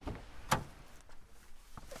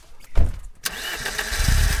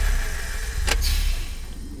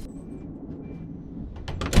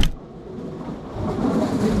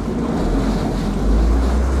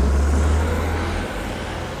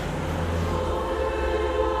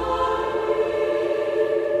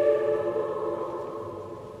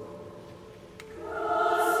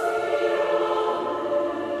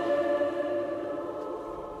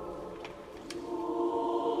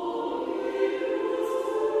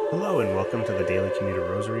Hello and welcome to the Daily Commuter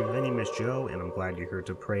Rosary. My name is Joe and I'm glad you're here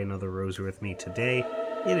to pray another rosary with me today.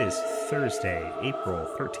 It is Thursday, April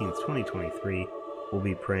 13th, 2023. We'll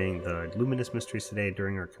be praying the Luminous Mysteries today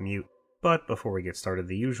during our commute. But before we get started,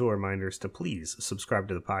 the usual reminders to please subscribe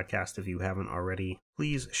to the podcast if you haven't already.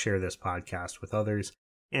 Please share this podcast with others.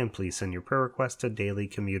 And please send your prayer requests to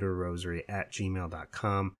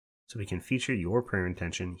dailycommuterrosary@gmail.com so we can feature your prayer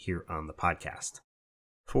intention here on the podcast.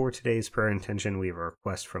 For today's prayer intention, we have a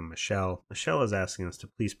request from Michelle. Michelle is asking us to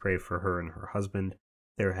please pray for her and her husband.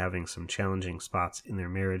 They're having some challenging spots in their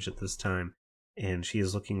marriage at this time, and she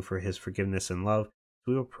is looking for his forgiveness and love.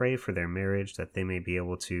 We will pray for their marriage that they may be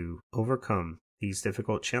able to overcome these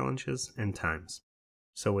difficult challenges and times.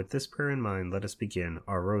 So with this prayer in mind, let us begin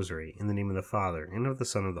our rosary in the name of the Father, and of the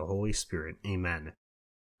Son, and of the Holy Spirit. Amen.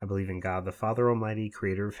 I believe in God, the Father Almighty,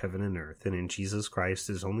 creator of heaven and earth, and in Jesus Christ,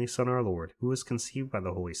 his only Son, our Lord, who was conceived by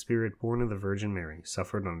the Holy Spirit, born of the Virgin Mary,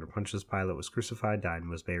 suffered under Pontius Pilate, was crucified, died, and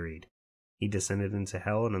was buried. He descended into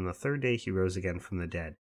hell, and on the third day he rose again from the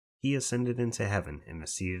dead. He ascended into heaven, and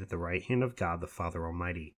is seated at the right hand of God, the Father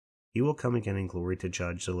Almighty. He will come again in glory to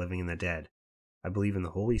judge the living and the dead. I believe in the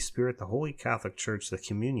Holy Spirit, the Holy Catholic Church, the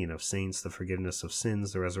communion of saints, the forgiveness of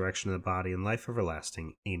sins, the resurrection of the body, and life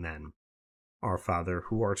everlasting. Amen. Our Father,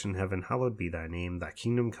 who art in heaven, hallowed be thy name. Thy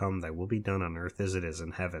kingdom come, thy will be done on earth as it is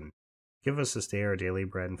in heaven. Give us this day our daily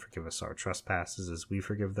bread, and forgive us our trespasses, as we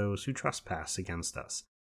forgive those who trespass against us.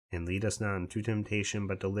 And lead us not into temptation,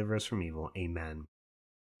 but deliver us from evil. Amen.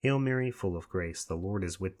 Hail Mary, full of grace, the Lord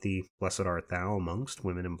is with thee. Blessed art thou amongst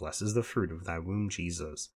women, and blessed is the fruit of thy womb,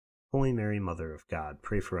 Jesus. Holy Mary, Mother of God,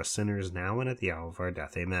 pray for us sinners, now and at the hour of our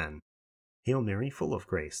death. Amen. Hail Mary, full of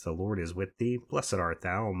grace, the Lord is with thee. Blessed art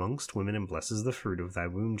thou amongst women, and blessed is the fruit of thy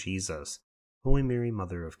womb, Jesus. Holy Mary,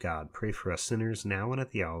 Mother of God, pray for us sinners, now and at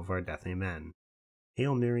the hour of our death. Amen.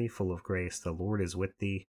 Hail Mary, full of grace, the Lord is with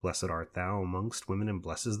thee. Blessed art thou amongst women, and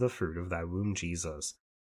blessed is the fruit of thy womb, Jesus.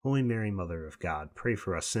 Holy Mary, Mother of God, pray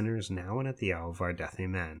for us sinners, now and at the hour of our death.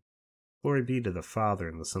 Amen. Glory be to the Father,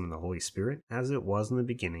 and the Son, and the Holy Spirit, as it was in the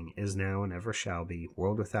beginning, is now, and ever shall be,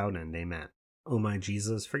 world without end. Amen. O my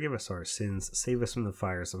Jesus, forgive us our sins, save us from the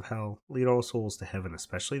fires of hell, lead all souls to heaven,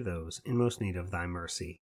 especially those in most need of thy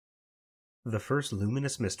mercy. The first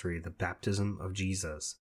luminous mystery, the baptism of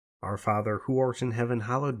Jesus. Our Father, who art in heaven,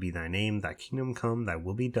 hallowed be thy name. Thy kingdom come, thy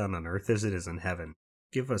will be done on earth as it is in heaven.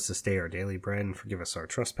 Give us this day our daily bread, and forgive us our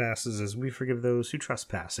trespasses, as we forgive those who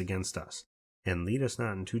trespass against us. And lead us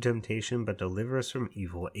not into temptation, but deliver us from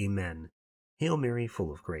evil. Amen. Hail Mary,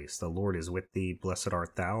 full of grace, the Lord is with thee. Blessed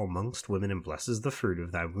art thou amongst women, and blessed is the fruit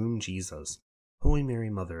of thy womb, Jesus. Holy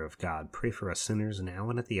Mary, Mother of God, pray for us sinners,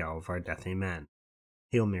 now and at the hour of our death. Amen.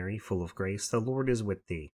 Hail Mary, full of grace, the Lord is with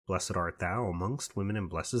thee. Blessed art thou amongst women,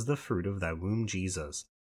 and blessed is the fruit of thy womb, Jesus.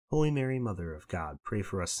 Holy Mary, Mother of God, pray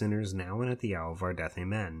for us sinners, now and at the hour of our death.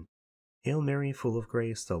 Amen. Hail Mary, full of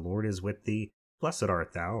grace, the Lord is with thee. Blessed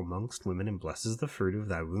art thou amongst women, and blessed is the fruit of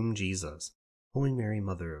thy womb, Jesus. Holy Mary,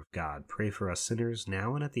 Mother of God, pray for us sinners,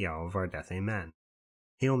 now and at the hour of our death. Amen.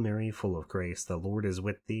 Hail Mary, full of grace, the Lord is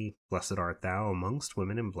with thee. Blessed art thou amongst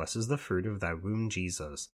women, and blessed is the fruit of thy womb,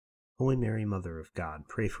 Jesus. Holy Mary, Mother of God,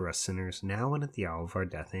 pray for us sinners, now and at the hour of our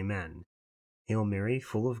death. Amen. Hail Mary,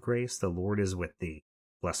 full of grace, the Lord is with thee.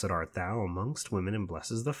 Blessed art thou amongst women, and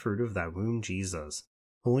blessed is the fruit of thy womb, Jesus.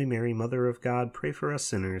 Holy Mary, Mother of God, pray for us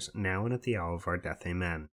sinners, now and at the hour of our death.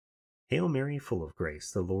 Amen. Hail Mary, full of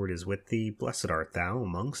grace, the Lord is with thee. Blessed art thou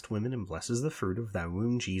amongst women, and blessed is the fruit of thy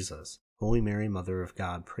womb, Jesus. Holy Mary, Mother of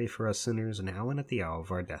God, pray for us sinners, now and at the hour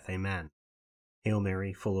of our death. Amen. Hail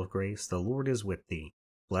Mary, full of grace, the Lord is with thee.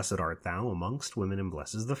 Blessed art thou amongst women, and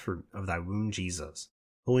blessed is the fruit of thy womb, Jesus.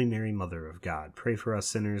 Holy Mary, Mother of God, pray for us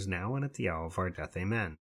sinners, now and at the hour of our death.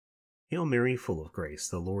 Amen. Hail Mary, full of grace,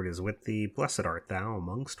 the Lord is with thee. Blessed art thou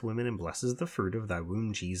amongst women, and blessed is the fruit of thy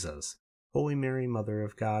womb, Jesus. Holy Mary, Mother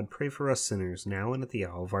of God, pray for us sinners, now and at the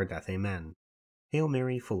hour of our death. Amen. Hail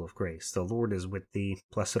Mary, full of grace, the Lord is with thee.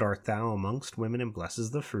 Blessed art thou amongst women, and blessed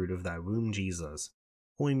is the fruit of thy womb, Jesus.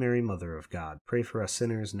 Holy Mary, Mother of God, pray for us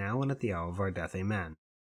sinners, now and at the hour of our death. Amen.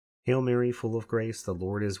 Hail Mary, full of grace, the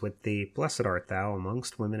Lord is with thee. Blessed art thou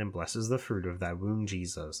amongst women, and blessed is the fruit of thy womb,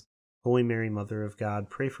 Jesus. Holy Mary, Mother of God,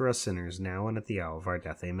 pray for us sinners, now and at the hour of our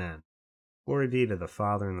death. Amen. Glory be to the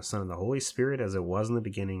Father, and the Son, and the Holy Spirit, as it was in the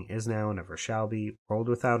beginning, is now, and ever shall be, world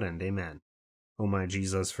without end. Amen. O my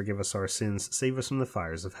Jesus, forgive us our sins, save us from the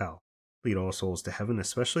fires of hell. Lead all souls to heaven,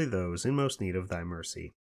 especially those in most need of thy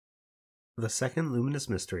mercy. The second luminous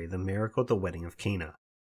mystery, the miracle at the wedding of Cana.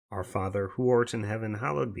 Our Father, who art in heaven,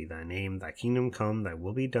 hallowed be thy name. Thy kingdom come, thy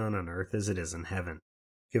will be done on earth as it is in heaven.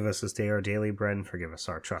 Give us this day our daily bread, and forgive us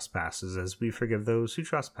our trespasses, as we forgive those who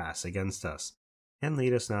trespass against us. And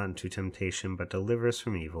lead us not into temptation, but deliver us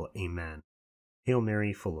from evil. Amen. Hail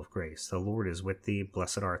Mary, full of grace, the Lord is with thee.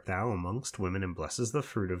 Blessed art thou amongst women, and blessed is the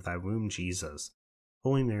fruit of thy womb, Jesus.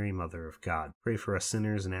 Holy Mary, Mother of God, pray for us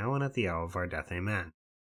sinners now and at the hour of our death. Amen.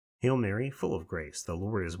 Hail Mary, full of grace, the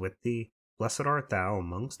Lord is with thee. Blessed art thou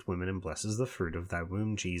amongst women, and blessed is the fruit of thy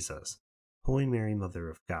womb, Jesus. Holy Mary, Mother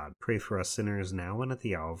of God, pray for us sinners now and at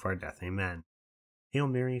the hour of our death. Amen. Hail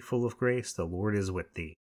Mary, full of grace, the Lord is with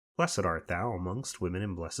thee. Blessed art thou amongst women,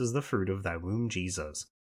 and blessed is the fruit of thy womb, Jesus.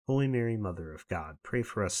 Holy Mary, Mother of God, pray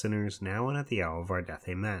for us sinners now and at the hour of our death.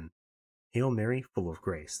 Amen. Hail Mary, full of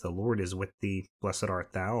grace, the Lord is with thee. Blessed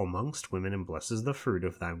art thou amongst women, and blessed is the fruit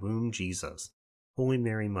of thy womb, Jesus. Holy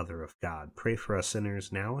Mary, Mother of God, pray for us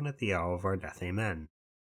sinners now and at the hour of our death. Amen.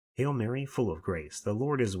 Hail Mary, full of grace, the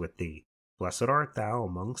Lord is with thee. Blessed art thou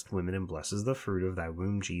amongst women, and blessed is the fruit of thy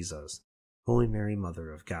womb, Jesus. Holy Mary,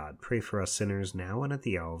 Mother of God, pray for us sinners now and at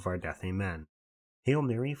the hour of our death. Amen. Hail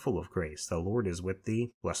Mary, full of grace, the Lord is with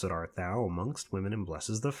thee. Blessed art thou amongst women, and blessed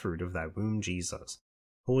is the fruit of thy womb, Jesus.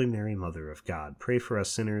 Holy Mary, Mother of God, pray for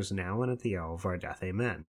us sinners now and at the hour of our death.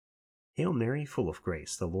 Amen. Hail Mary, full of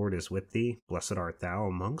grace, the Lord is with thee. Blessed art thou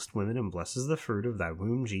amongst women, and blessed is the fruit of thy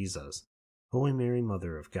womb, Jesus. Holy Mary,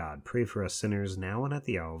 Mother of God, pray for us sinners now and at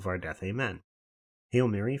the hour of our death. Amen. Hail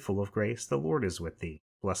Mary, full of grace, the Lord is with thee.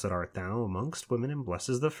 Blessed art thou amongst women, and blessed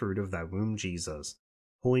is the fruit of thy womb, Jesus.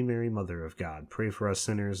 Holy Mary, Mother of God, pray for us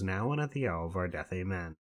sinners now and at the hour of our death.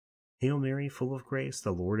 Amen. Hail Mary, full of grace,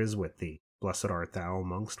 the Lord is with thee. Blessed art thou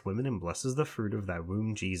amongst women, and blessed is the fruit of thy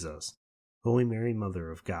womb, Jesus. Holy Mary,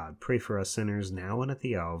 Mother of God, pray for us sinners now and at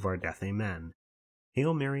the hour of our death. Amen.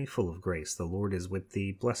 Hail Mary, full of grace, the Lord is with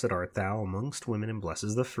thee. Blessed art thou amongst women, and blessed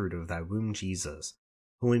is the fruit of thy womb, Jesus.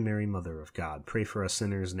 Holy Mary, Mother of God, pray for us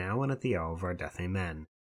sinners now and at the hour of our death. Amen.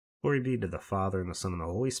 Glory be to the Father, and the Son, and the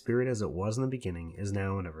Holy Spirit, as it was in the beginning, is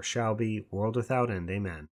now, and ever shall be, world without end.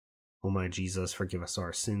 Amen. O my Jesus, forgive us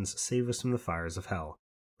our sins, save us from the fires of hell.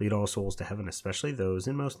 Lead all souls to heaven, especially those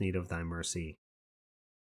in most need of thy mercy.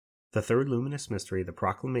 The third luminous mystery, the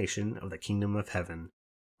proclamation of the kingdom of heaven.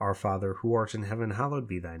 Our Father, who art in heaven, hallowed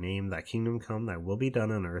be thy name. Thy kingdom come, thy will be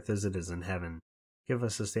done on earth as it is in heaven. Give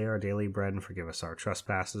us this day our daily bread, and forgive us our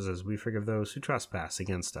trespasses, as we forgive those who trespass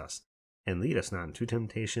against us. And lead us not into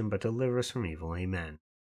temptation, but deliver us from evil. Amen.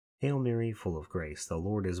 Hail Mary, full of grace, the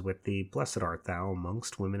Lord is with thee. Blessed art thou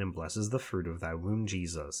amongst women, and blessed is the fruit of thy womb,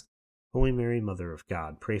 Jesus. Holy Mary, Mother of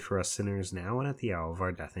God, pray for us sinners now and at the hour of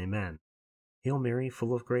our death. Amen. Hail Mary,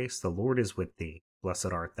 full of grace, the Lord is with thee.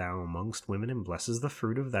 Blessed art thou amongst women, and blessed is the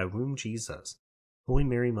fruit of thy womb, Jesus. Holy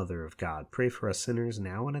Mary, Mother of God, pray for us sinners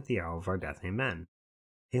now and at the hour of our death. Amen.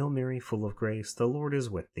 Hail Mary, full of grace, the Lord is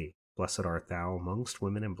with thee. Blessed art thou amongst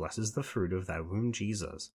women, and blessed is the fruit of thy womb,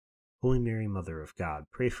 Jesus. Holy Mary, Mother of God,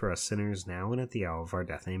 pray for us sinners now and at the hour of our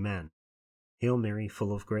death. Amen. Hail Mary,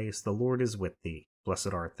 full of grace, the Lord is with thee.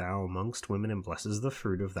 Blessed art thou amongst women, and blessed is the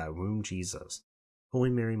fruit of thy womb, Jesus. Holy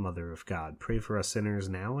Mary, Mother of God, pray for us sinners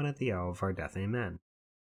now and at the hour of our death. Amen.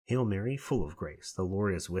 Hail Mary, full of grace, the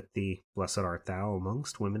Lord is with thee. Blessed art thou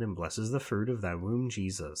amongst women, and blessed is the fruit of thy womb,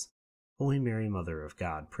 Jesus. Holy Mary, Mother of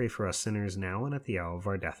God, pray for us sinners now and at the hour of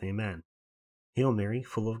our death. Amen. Hail Mary,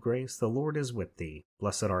 full of grace, the Lord is with thee.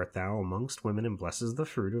 Blessed art thou amongst women, and blessed is the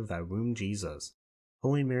fruit of thy womb, Jesus.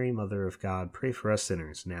 Holy Mary, Mother of God, pray for us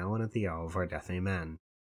sinners now and at the hour of our death. Amen.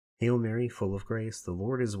 Hail Mary, full of grace, the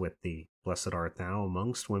Lord is with thee. Blessed art thou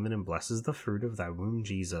amongst women, and blessed is the fruit of thy womb,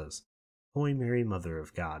 Jesus. Holy Mary, Mother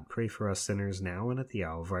of God, pray for us sinners now and at the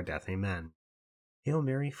hour of our death. Amen. Hail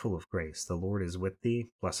Mary, full of grace, the Lord is with thee.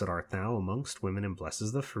 Blessed art thou amongst women, and blessed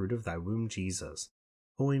is the fruit of thy womb, Jesus.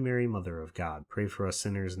 Holy Mary, Mother of God, pray for us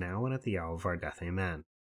sinners now and at the hour of our death. Amen.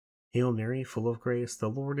 Hail Mary, full of grace, the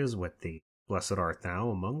Lord is with thee. Blessed art thou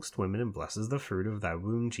amongst women, and blessed is the fruit of thy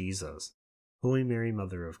womb, Jesus. Holy Mary,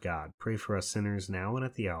 Mother of God, pray for us sinners now and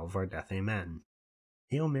at the hour of our death. Amen.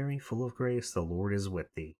 Hail Mary, full of grace, the Lord is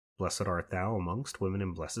with thee. Blessed art thou amongst women,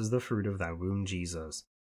 and blessed is the fruit of thy womb, Jesus.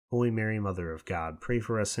 Holy Mary, Mother of God, pray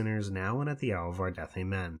for us sinners now and at the hour of our death.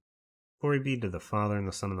 Amen. Glory be to the Father, and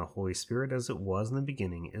the Son, and the Holy Spirit, as it was in the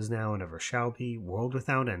beginning, is now, and ever shall be, world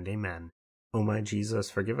without end. Amen. O my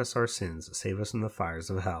Jesus, forgive us our sins, save us from the fires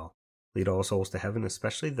of hell. Lead all souls to heaven,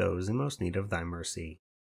 especially those in most need of thy mercy.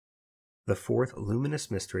 The fourth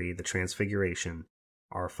luminous mystery, the Transfiguration.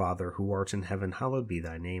 Our Father, who art in heaven, hallowed be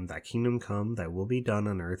thy name. Thy kingdom come, thy will be done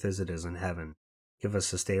on earth as it is in heaven. Give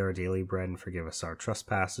us this day our daily bread, and forgive us our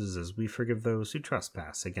trespasses, as we forgive those who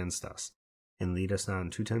trespass against us. And lead us not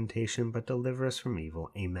into temptation, but deliver us from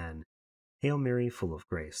evil. Amen. Hail Mary, full of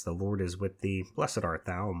grace, the Lord is with thee. Blessed art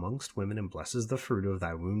thou amongst women, and blessed is the fruit of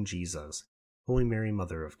thy womb, Jesus. Holy Mary,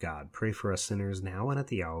 Mother of God, pray for us sinners now and at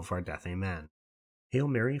the hour of our death. Amen. Hail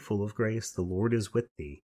Mary, full of grace, the Lord is with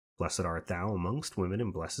thee. Blessed art thou amongst women,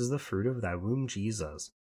 and blessed is the fruit of thy womb,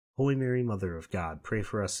 Jesus. Holy Mary, Mother of God, pray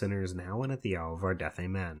for us sinners now and at the hour of our death.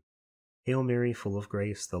 Amen. Hail Mary, full of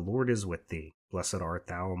grace, the Lord is with thee. Blessed art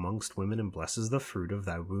thou amongst women, and blessed is the fruit of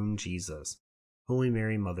thy womb, Jesus. Holy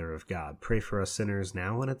Mary, Mother of God, pray for us sinners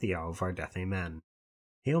now and at the hour of our death. Amen.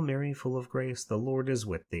 Hail Mary, full of grace, the Lord is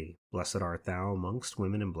with thee. Blessed art thou amongst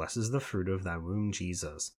women, and blessed is the fruit of thy womb,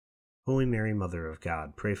 Jesus. Holy Mary, Mother of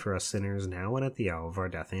God, pray for us sinners now and at the hour of our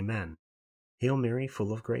death. Amen. Hail Mary,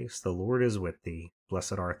 full of grace, the Lord is with thee.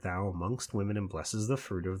 Blessed art thou amongst women, and blessed is the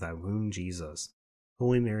fruit of thy womb, Jesus.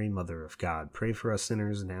 Holy Mary, Mother of God, pray for us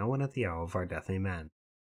sinners now and at the hour of our death. Amen.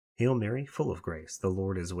 Hail Mary, full of grace, the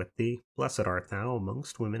Lord is with thee. Blessed art thou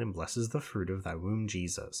amongst women, and blessed is the fruit of thy womb,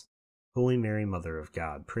 Jesus. Holy Mary, Mother of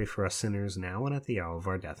God, pray for us sinners now and at the hour of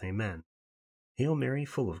our death. Amen. Hail Mary,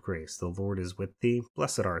 full of grace, the Lord is with thee.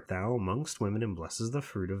 Blessed art thou amongst women, and blessed is the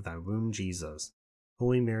fruit of thy womb, Jesus.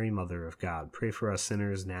 Holy Mary, Mother of God, pray for us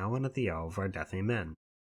sinners now and at the hour of our death. Amen.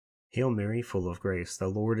 Hail Mary, full of grace, the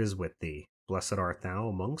Lord is with thee. Blessed art thou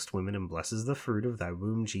amongst women, and blessed is the fruit of thy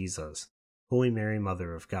womb, Jesus. Holy Mary,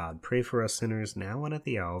 Mother of God, pray for us sinners now and at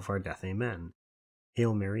the hour of our death. Amen.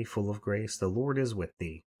 Hail Mary, full of grace, the Lord is with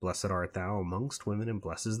thee. Blessed art thou amongst women, and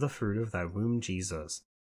blessed is the fruit of thy womb, Jesus.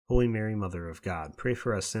 Holy Mary, Mother of God, pray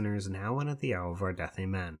for us sinners now and at the hour of our death.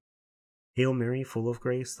 Amen. Hail Mary, full of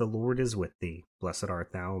grace, the Lord is with thee. Blessed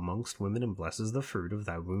art thou amongst women, and blessed is the fruit of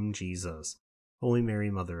thy womb, Jesus. Holy Mary,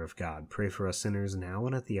 Mother of God, pray for us sinners now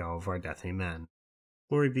and at the hour of our death. Amen.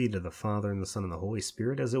 Glory be to the Father, and the Son, and the Holy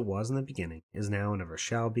Spirit, as it was in the beginning, is now, and ever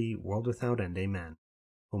shall be, world without end. Amen.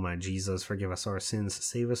 O my Jesus, forgive us our sins,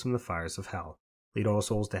 save us from the fires of hell. Lead all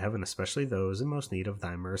souls to heaven, especially those in most need of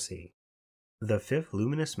thy mercy. The fifth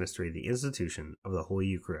luminous mystery, the institution of the Holy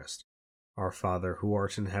Eucharist. Our Father, who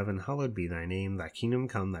art in heaven, hallowed be thy name. Thy kingdom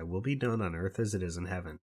come, thy will be done on earth as it is in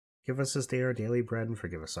heaven. Give us this day our daily bread, and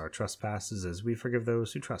forgive us our trespasses, as we forgive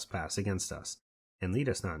those who trespass against us. And lead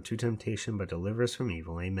us not into temptation, but deliver us from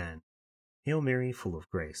evil. Amen. Hail Mary, full of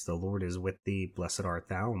grace, the Lord is with thee. Blessed art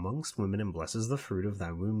thou amongst women, and blessed is the fruit of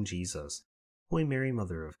thy womb, Jesus. Holy Mary,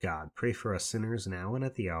 Mother of God, pray for us sinners now and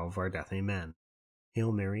at the hour of our death. Amen.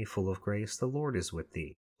 Hail Mary, full of grace, the Lord is with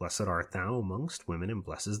thee. Blessed art thou amongst women, and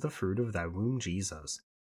blessed is the fruit of thy womb, Jesus.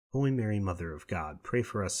 Holy Mary, Mother of God, pray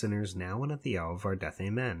for us sinners now and at the hour of our death.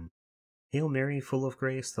 Amen. Hail Mary, full of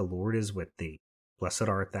grace, the Lord is with thee. Blessed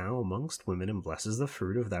art thou amongst women, and blessed is the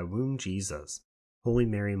fruit of thy womb, Jesus. Holy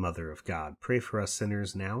Mary, Mother of God, pray for us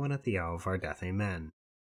sinners now and at the hour of our death. Amen.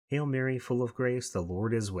 Hail Mary, full of grace, the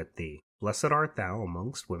Lord is with thee. Blessed art thou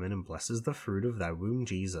amongst women, and blessed is the fruit of thy womb,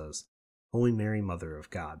 Jesus. Holy Mary, Mother of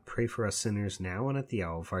God, pray for us sinners now and at the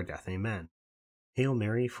hour of our death. Amen. Hail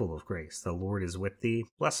Mary, full of grace, the Lord is with thee.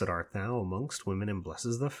 Blessed art thou amongst women, and blessed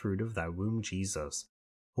is the fruit of thy womb, Jesus.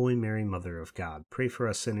 Holy Mary, Mother of God, pray for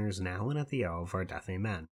us sinners now and at the hour of our death.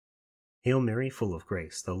 Amen. Hail Mary, full of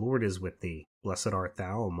grace, the Lord is with thee. Blessed art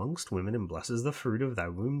thou amongst women, and blessed is the fruit of thy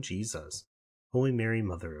womb, Jesus. Holy Mary,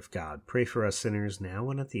 Mother of God, pray for us sinners now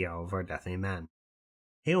and at the hour of our death. Amen.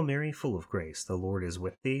 Hail Mary, full of grace, the Lord is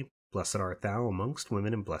with thee. Blessed art thou amongst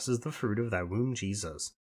women, and blessed is the fruit of thy womb,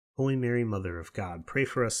 Jesus. Holy Mary, Mother of God, pray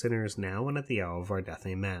for us sinners now and at the hour of our death.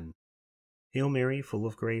 Amen. Hail Mary, full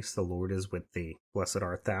of grace, the Lord is with thee. Blessed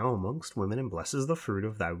art thou amongst women, and blessed is the fruit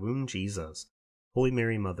of thy womb, Jesus. Holy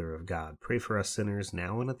Mary, Mother of God, pray for us sinners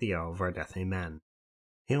now and at the hour of our death. Amen.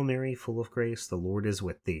 Hail Mary, full of grace, the Lord is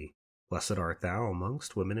with thee. Blessed art thou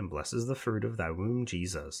amongst women, and blessed is the fruit of thy womb,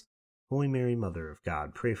 Jesus. Holy Mary, Mother of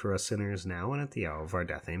God, pray for us sinners now and at the hour of our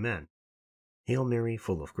death. Amen. Hail Mary,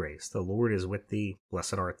 full of grace, the Lord is with thee.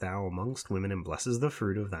 Blessed art thou amongst women, and blessed is the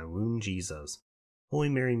fruit of thy womb, Jesus. Holy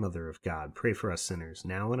Mary, Mother of God, pray for us sinners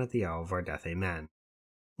now and at the hour of our death. Amen.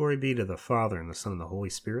 Glory be to the Father, and the Son, and the Holy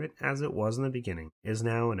Spirit, as it was in the beginning, is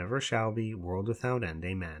now, and ever shall be, world without end.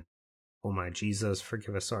 Amen. O my Jesus,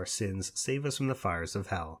 forgive us our sins, save us from the fires of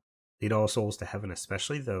hell. Lead all souls to heaven,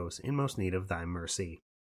 especially those in most need of thy mercy.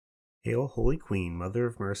 Hail, Holy Queen, Mother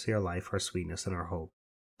of mercy, our life, our sweetness, and our hope.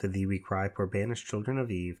 To thee we cry, poor banished children of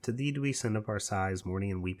Eve. To thee do we send up our sighs, mourning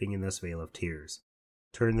and weeping in this vale of tears.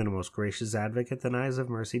 Turn then, O most gracious Advocate, thine eyes of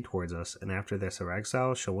mercy towards us, and after this our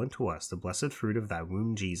exile show unto us the blessed fruit of thy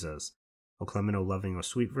womb, Jesus. O clement, O loving, O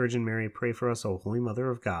sweet Virgin Mary, pray for us, O Holy Mother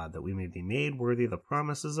of God, that we may be made worthy of the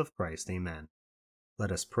promises of Christ. Amen.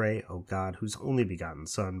 Let us pray, O God, whose only begotten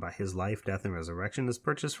Son, by his life, death, and resurrection, has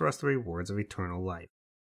purchased for us the rewards of eternal life.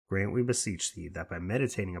 Grant, we beseech thee, that by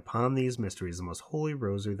meditating upon these mysteries of the most holy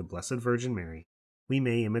rosary of the Blessed Virgin Mary, we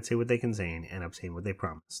may imitate what they contain and obtain what they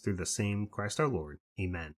promise, through the same Christ our Lord.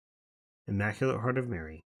 Amen. Immaculate Heart of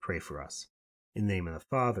Mary, pray for us. In the name of the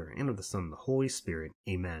Father, and of the Son, and the Holy Spirit.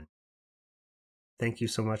 Amen. Thank you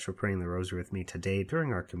so much for praying the rosary with me today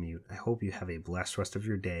during our commute. I hope you have a blessed rest of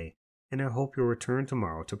your day, and I hope you'll return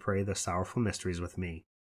tomorrow to pray the sorrowful mysteries with me.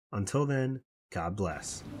 Until then, God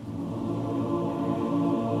bless.